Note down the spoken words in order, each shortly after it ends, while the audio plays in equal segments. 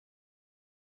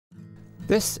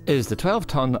This is the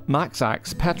 12-ton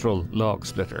Max-Axe Petrol log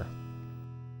splitter.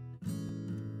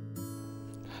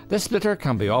 This splitter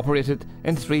can be operated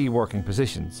in 3 working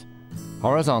positions: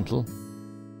 horizontal,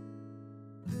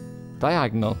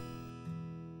 diagonal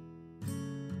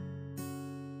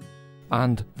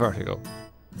and vertical.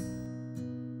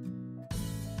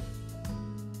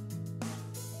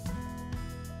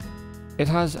 It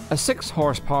has a 6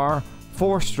 horsepower,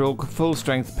 4-stroke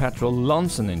full-strength petrol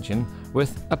Lonson engine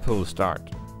with a pull start.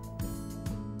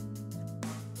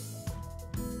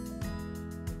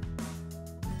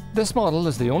 This model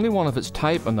is the only one of its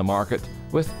type on the market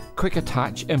with quick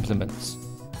attach implements,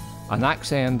 an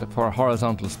axe end for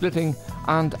horizontal splitting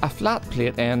and a flat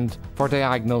plate end for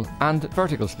diagonal and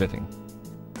vertical splitting.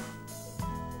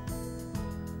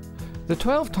 The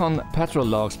 12-ton petrol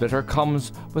log splitter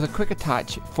comes with a quick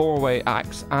attach 4-way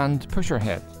axe and pusher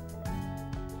head.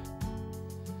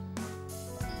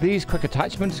 These quick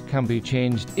attachments can be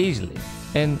changed easily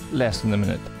in less than a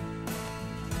minute.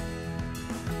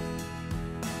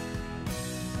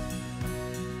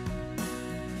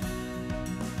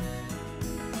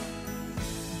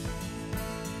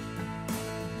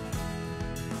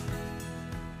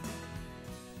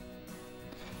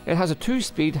 It has a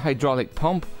 2-speed hydraulic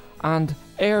pump and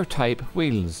air-type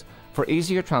wheels for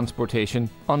easier transportation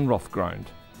on rough ground.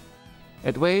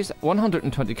 It weighs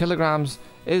 120 kilograms,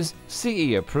 is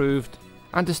CE approved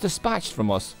and is dispatched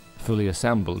from us fully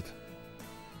assembled.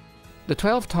 The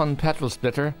 12-ton petrol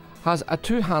splitter has a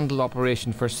 2-handle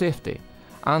operation for safety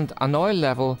and an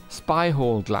oil-level spy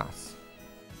hole glass.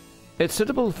 It's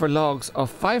suitable for logs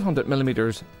of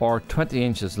 500mm or 20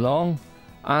 inches long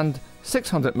and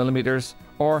 600mm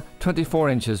or 24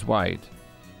 inches wide.